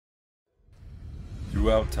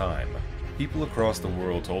Throughout time, people across the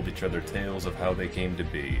world told each other tales of how they came to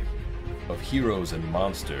be, of heroes and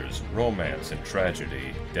monsters, romance and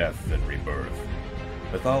tragedy, death and rebirth.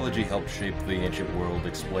 Mythology helped shape the ancient world,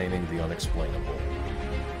 explaining the unexplainable.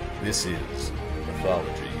 This is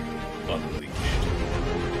Mythology Unleashed.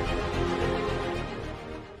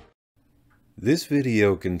 This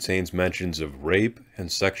video contains mentions of rape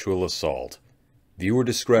and sexual assault. Viewer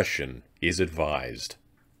discretion is advised.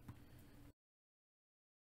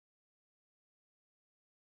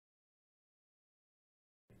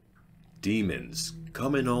 Demons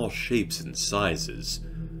come in all shapes and sizes,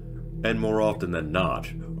 and more often than not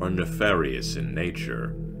are nefarious in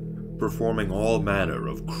nature, performing all manner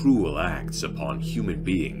of cruel acts upon human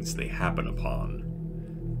beings they happen upon.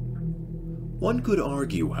 One could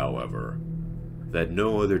argue, however, that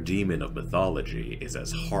no other demon of mythology is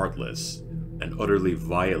as heartless and utterly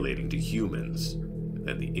violating to humans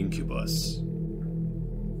than the Incubus.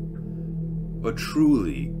 A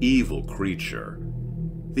truly evil creature,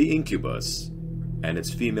 the Incubus, and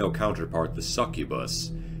its female counterpart the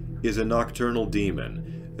Succubus, is a nocturnal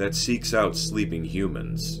demon that seeks out sleeping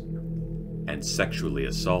humans and sexually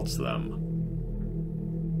assaults them.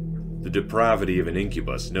 The depravity of an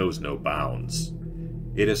Incubus knows no bounds.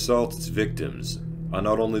 It assaults its victims on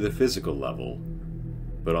not only the physical level,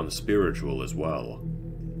 but on the spiritual as well.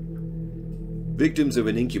 Victims of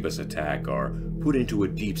an Incubus attack are put into a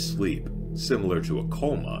deep sleep, similar to a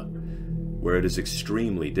coma, where it is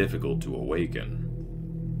extremely difficult to awaken.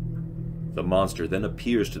 The monster then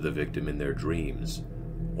appears to the victim in their dreams,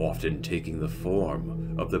 often taking the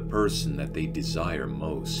form of the person that they desire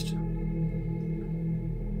most.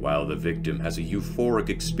 While the victim has a euphoric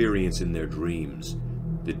experience in their dreams,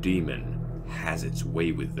 the demon has its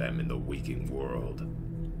way with them in the waking world.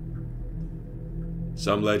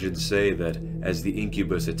 Some legends say that as the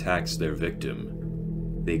Incubus attacks their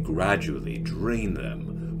victim, they gradually drain them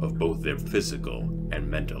of both their physical and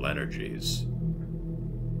mental energies.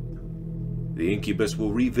 The Incubus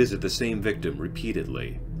will revisit the same victim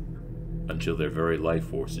repeatedly, until their very life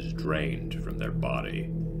force is drained from their body,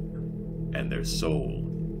 and their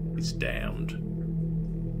soul is damned.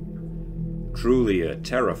 Truly a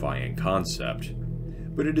terrifying concept,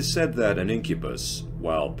 but it is said that an Incubus,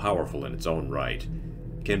 while powerful in its own right,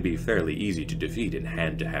 can be fairly easy to defeat in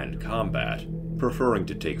hand-to-hand combat, preferring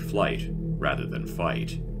to take flight rather than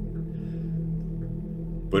fight.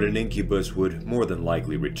 But an Incubus would more than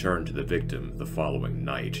likely return to the victim the following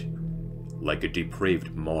night, like a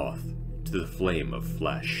depraved moth to the flame of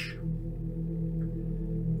flesh.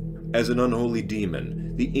 As an unholy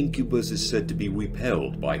demon, the Incubus is said to be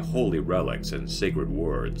repelled by holy relics and sacred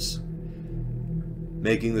words.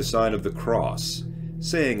 Making the sign of the cross,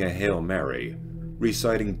 saying a Hail Mary,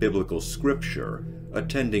 reciting biblical scripture,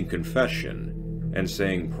 attending confession, and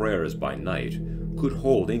saying prayers by night could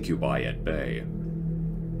hold incubi at bay.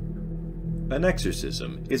 An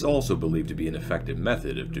exorcism is also believed to be an effective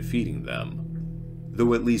method of defeating them,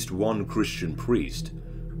 though at least one Christian priest,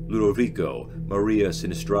 Ludovico Maria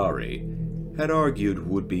Sinistrari, had argued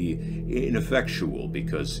would be ineffectual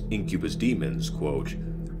because Incubus demons, quote,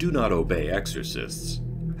 do not obey exorcists,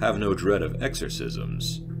 have no dread of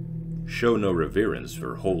exorcisms, show no reverence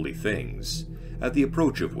for holy things, at the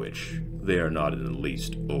approach of which they are not in the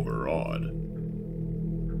least overawed.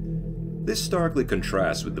 This starkly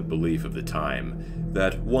contrasts with the belief of the time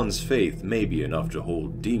that one's faith may be enough to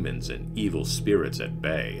hold demons and evil spirits at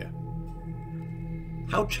bay.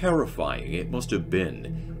 How terrifying it must have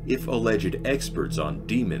been if alleged experts on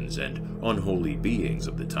demons and unholy beings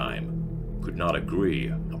of the time could not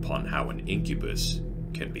agree upon how an Incubus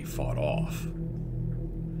can be fought off.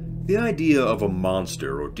 The idea of a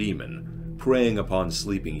monster or demon preying upon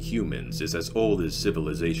sleeping humans is as old as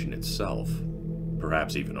civilization itself,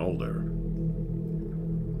 perhaps even older.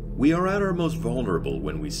 We are at our most vulnerable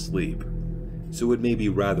when we sleep, so it may be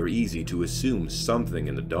rather easy to assume something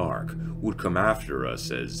in the dark would come after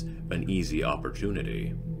us as an easy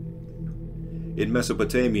opportunity. In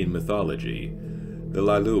Mesopotamian mythology, the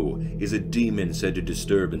Lalu is a demon said to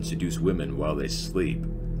disturb and seduce women while they sleep,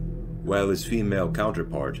 while his female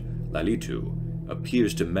counterpart, Lalitu,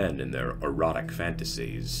 appears to men in their erotic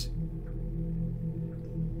fantasies.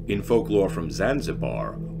 In folklore from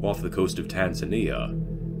Zanzibar, off the coast of Tanzania,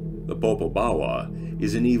 the Popobawa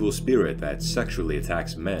is an evil spirit that sexually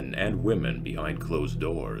attacks men and women behind closed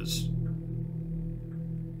doors.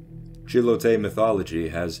 Chilote mythology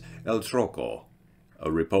has El Troco,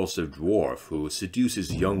 a repulsive dwarf who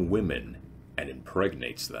seduces young women and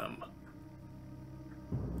impregnates them.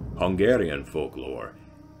 Hungarian folklore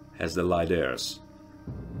has the Liders,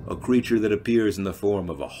 a creature that appears in the form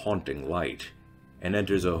of a haunting light and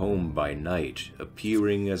enters a home by night,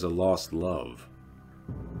 appearing as a lost love.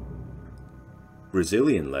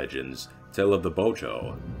 Brazilian legends tell of the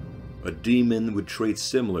Boto, a demon with traits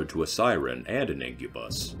similar to a siren and an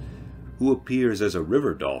incubus, who appears as a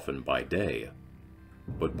river dolphin by day,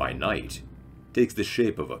 but by night takes the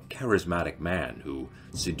shape of a charismatic man who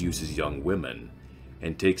seduces young women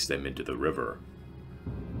and takes them into the river.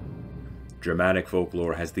 Germanic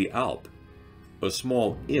folklore has the Alp, a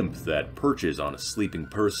small imp that perches on a sleeping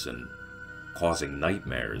person, causing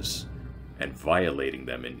nightmares and violating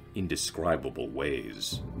them in indescribable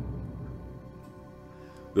ways.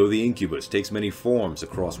 Though the incubus takes many forms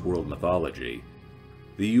across world mythology,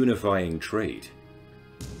 the unifying trait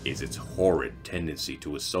is its horrid tendency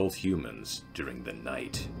to assault humans during the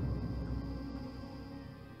night.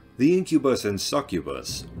 The incubus and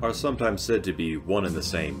succubus are sometimes said to be one and the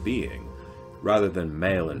same being, rather than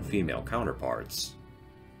male and female counterparts.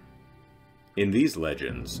 In these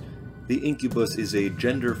legends, the incubus is a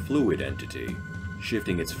gender-fluid entity,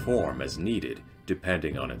 shifting its form as needed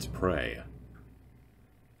depending on its prey.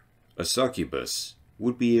 A succubus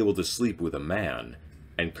would be able to sleep with a man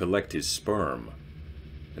and collect his sperm,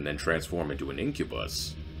 and then transform into an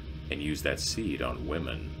incubus and use that seed on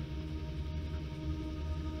women.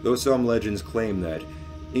 Though some legends claim that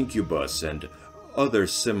incubus and other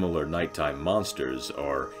similar nighttime monsters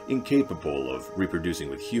are incapable of reproducing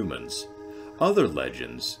with humans, other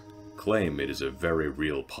legends claim it is a very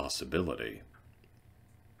real possibility.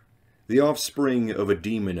 The offspring of a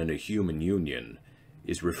demon and a human union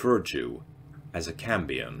is referred to as a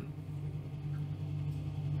cambion.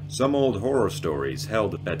 Some old horror stories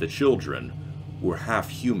held that the children were half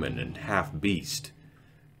human and half beast,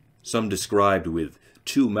 some described with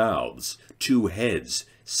 2 mouths, 2 heads,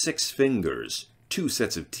 6 fingers, 2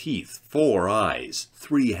 sets of teeth, 4 eyes,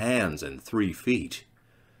 3 hands, and 3 feet.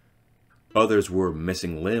 Others were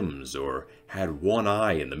missing limbs or had 1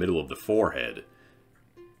 eye in the middle of the forehead,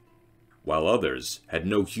 while others had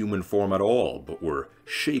no human form at all but were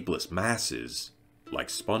shapeless masses, like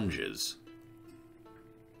sponges.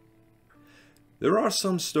 There are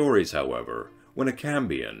some stories, however, when a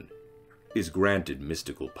cambion is granted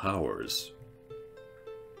mystical powers.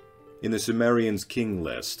 In the Sumerians' king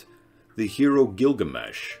list, the hero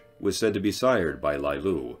Gilgamesh was said to be sired by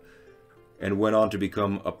Lailu, and went on to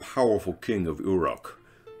become a powerful king of Uruk,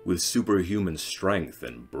 with superhuman strength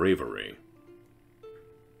and bravery.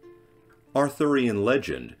 Arthurian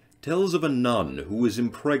legend tells of a nun who was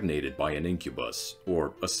impregnated by an incubus,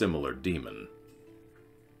 or a similar demon.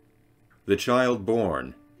 The child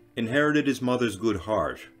born inherited his mother's good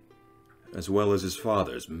heart, as well as his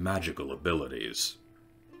father's magical abilities.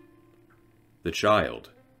 The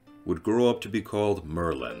child would grow up to be called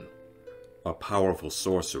Merlin, a powerful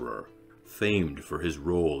sorcerer famed for his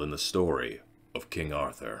role in the story of King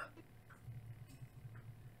Arthur.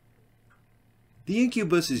 The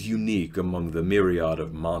incubus is unique among the myriad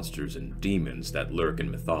of monsters and demons that lurk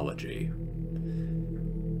in mythology.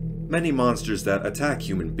 Many monsters that attack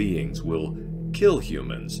human beings will kill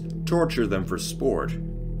humans, torture them for sport,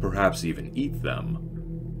 perhaps even eat them.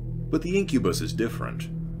 But the incubus is different.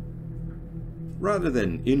 Rather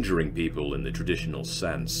than injuring people in the traditional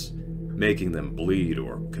sense, making them bleed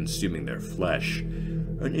or consuming their flesh,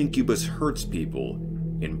 an incubus hurts people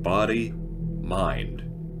in body, mind,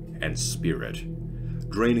 and spirit,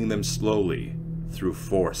 draining them slowly through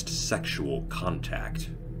forced sexual contact.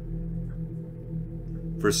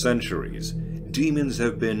 For centuries, demons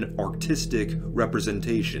have been artistic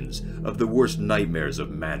representations of the worst nightmares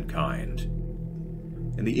of mankind,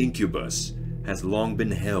 and the incubus has long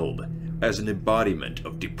been held as an embodiment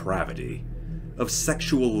of depravity, of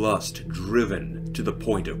sexual lust driven to the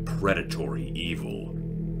point of predatory evil,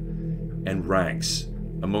 and ranks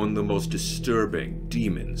among the most disturbing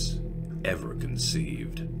demons ever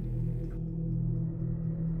conceived.